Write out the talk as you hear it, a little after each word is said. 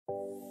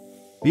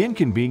The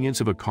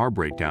inconvenience of a car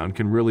breakdown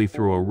can really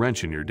throw a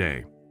wrench in your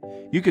day.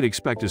 You could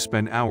expect to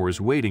spend hours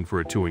waiting for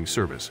a towing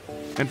service,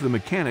 and for the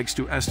mechanics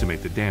to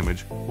estimate the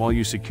damage while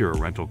you secure a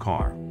rental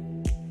car.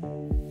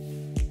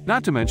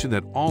 Not to mention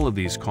that all of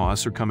these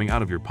costs are coming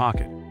out of your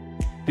pocket.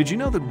 Did you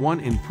know that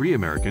 1 in 3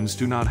 Americans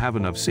do not have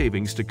enough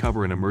savings to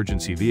cover an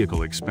emergency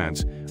vehicle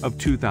expense of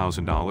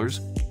 $2,000?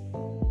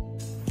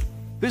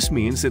 This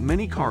means that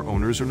many car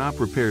owners are not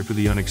prepared for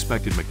the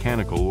unexpected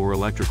mechanical or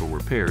electrical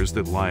repairs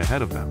that lie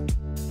ahead of them.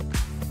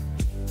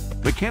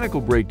 Mechanical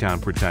Breakdown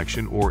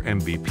Protection, or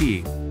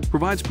MBP,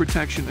 provides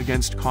protection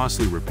against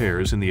costly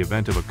repairs in the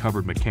event of a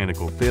covered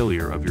mechanical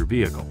failure of your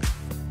vehicle.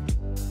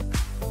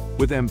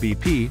 With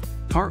MBP,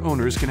 car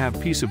owners can have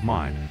peace of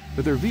mind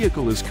that their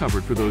vehicle is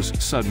covered for those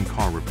sudden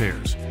car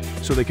repairs,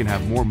 so they can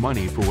have more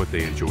money for what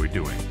they enjoy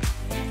doing.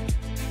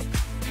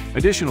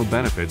 Additional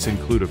benefits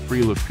include a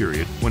free look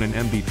period when an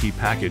MBP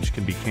package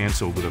can be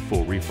canceled with a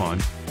full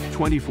refund,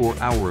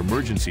 24-hour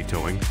emergency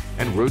towing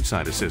and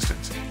roadside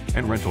assistance,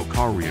 and rental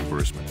car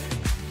reimbursement.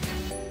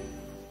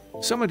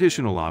 Some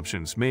additional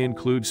options may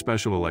include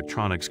special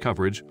electronics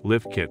coverage,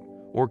 lift kit,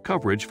 or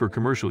coverage for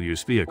commercial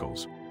use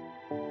vehicles.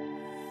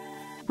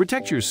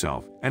 Protect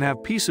yourself and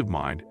have peace of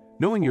mind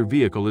knowing your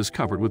vehicle is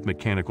covered with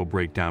mechanical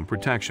breakdown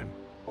protection.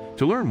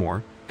 To learn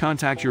more,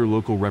 contact your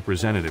local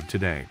representative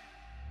today.